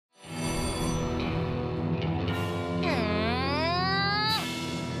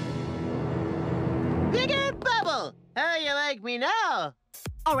How you like me now?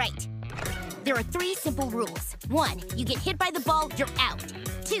 All right. There are 3 simple rules. 1, you get hit by the ball, you're out.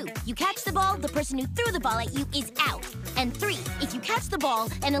 2, you catch the ball, the person who threw the ball at you is out. And 3, if you catch the ball,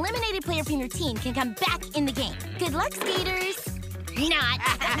 an eliminated player from your team can come back in the game. Good luck, skaters. Not.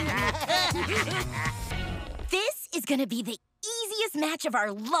 This is gonna be the easiest match of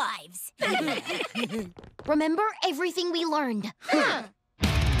our lives. Remember everything we learned.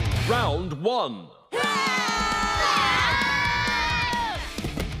 Round 1.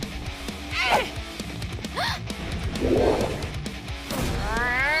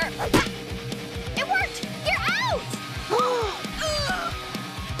 It worked! You're out!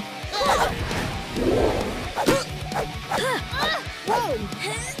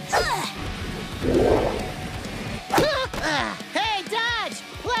 Hey, Dodge!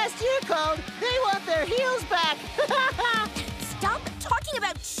 Last year called, they want their heels back! Stop talking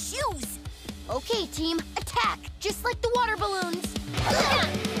about shoes. Okay, team, attack, just like the water balloons.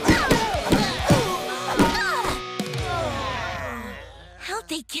 How'd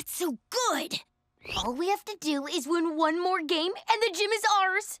they get so good? All we have to do is win one more game and the gym is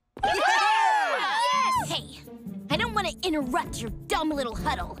ours. Yes! Hey, I don't want to interrupt your dumb little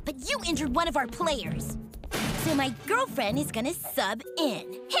huddle, but you injured one of our players. So my girlfriend is gonna sub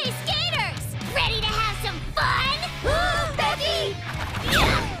in. Hey, skaters! Ready to have some fun? Becky!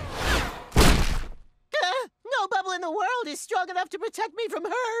 No bubble in the world is strong enough to protect me from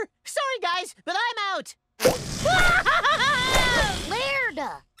her. Sorry, guys, but I'm out. Laird!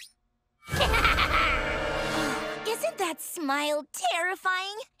 Isn't that smile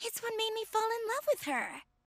terrifying? It's what made me fall in love with her.